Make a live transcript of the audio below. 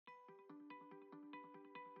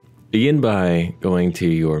Begin by going to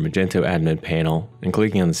your Magento admin panel and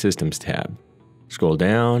clicking on the Systems tab. Scroll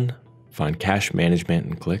down, find Cache Management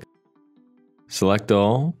and click. Select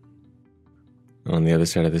all. On the other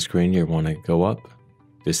side of the screen, you want to go up,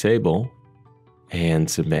 Disable, and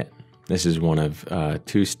Submit. This is one of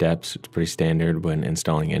 2 steps. It's pretty standard when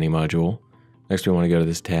installing any module. Next, we want to go to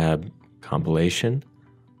this tab, Compilation,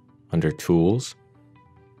 under Tools,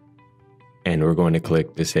 and we're going to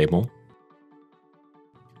click Disable.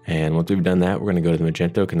 And once we've done that, we're going to go to the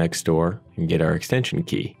Magento Connect store and get our extension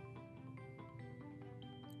key.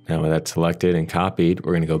 Now with that selected and copied,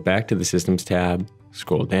 we're going to go back to the Systems tab,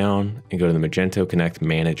 scroll down, and go to the Magento Connect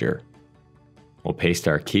Manager. We'll paste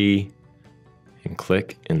our key and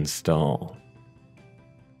click Install.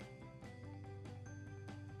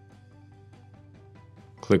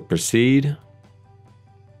 Click Proceed.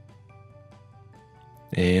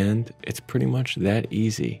 And it's pretty much that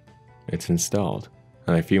easy. It's installed.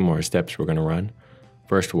 And a few more steps we're going to run.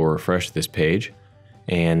 First, we'll refresh this page,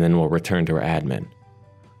 and then we'll return to our admin.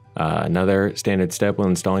 Another standard step when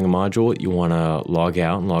installing a module, you want to log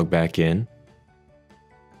out and log back in.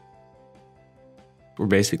 We're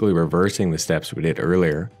basically reversing the steps we did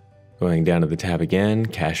earlier. Going down to the tab again,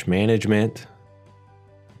 Cache Management,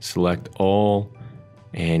 select all,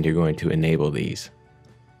 and you're going to enable these.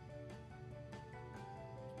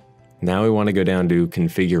 Now we want to go down to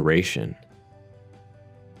Configuration.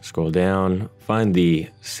 Scroll down, find the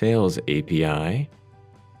Sales API,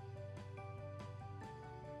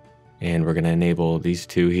 and we're going to enable these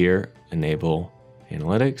 2 here, enable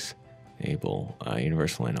Analytics, enable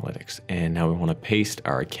Universal Analytics. And now we want to paste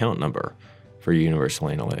our account number for Universal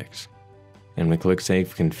Analytics. And we click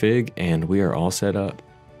Save Config, and we are all set up.